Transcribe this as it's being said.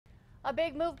A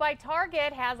big move by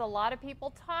Target has a lot of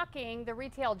people talking. The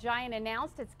retail giant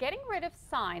announced it's getting rid of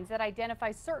signs that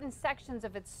identify certain sections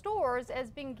of its stores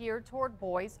as being geared toward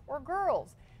boys or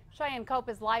girls. Cheyenne Cope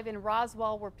is live in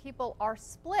Roswell, where people are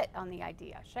split on the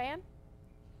idea. Cheyenne?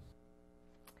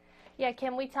 Yeah,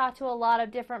 Kim, we talked to a lot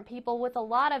of different people with a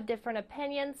lot of different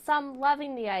opinions, some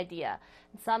loving the idea,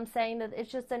 and some saying that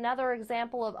it's just another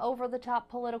example of over-the-top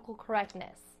political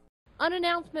correctness. An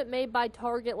announcement made by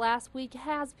Target last week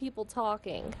has people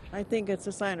talking. I think it's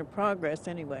a sign of progress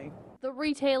anyway. The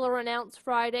retailer announced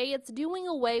Friday it's doing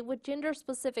away with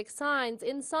gender-specific signs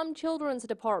in some children's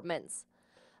departments.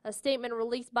 A statement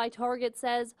released by Target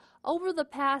says, over the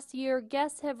past year,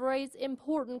 guests have raised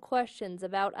important questions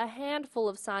about a handful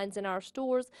of signs in our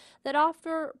stores that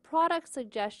offer product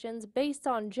suggestions based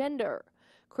on gender.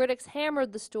 Critics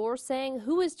hammered the store, saying,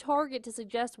 who is Target to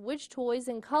suggest which toys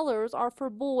and colors are for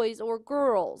boys or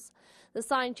girls? The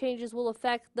sign changes will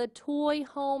affect the toy,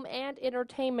 home, and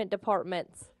entertainment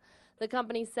departments. The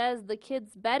company says the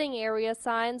kids' bedding area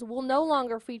signs will no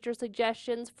longer feature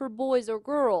suggestions for boys or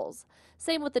girls.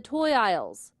 Same with the toy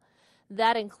aisles.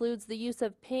 That includes the use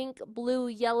of pink, blue,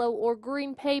 yellow, or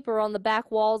green paper on the back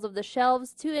walls of the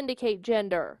shelves to indicate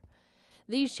gender.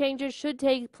 These changes should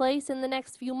take place in the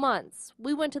next few months.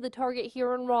 We went to the Target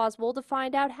here in Roswell to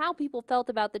find out how people felt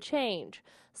about the change.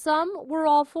 Some were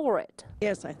all for it.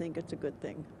 Yes, I think it's a good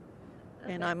thing,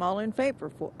 and I'm all in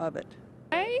favor of it.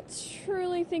 I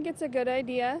truly think it's a good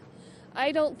idea.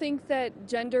 I don't think that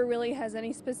gender really has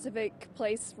any specific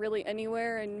place really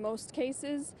anywhere in most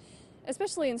cases,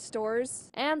 especially in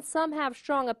stores. And some have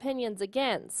strong opinions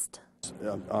against.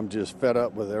 I'm just fed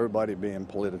up with everybody being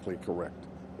politically correct.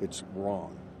 It's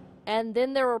wrong. And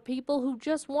then there are people who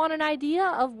just want an idea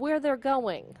of where they're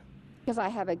going. Because I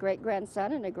have a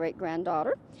great-grandson and a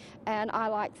great-granddaughter, and I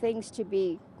like things to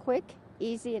be quick,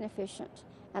 easy, and efficient.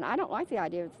 And I don't like the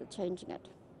idea of changing it.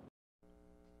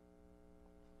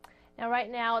 Now,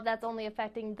 right now, that's only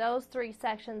affecting those 3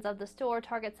 sections of the store.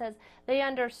 Target says they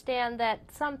understand that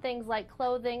some things like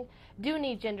clothing do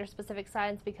need gender-specific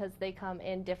signs because they come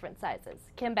in different sizes.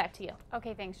 Kim, back to you.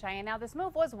 Okay, thanks, Cheyenne. Now, this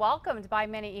move was welcomed by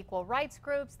many equal rights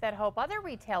groups that hope other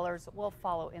retailers will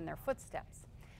follow in their footsteps.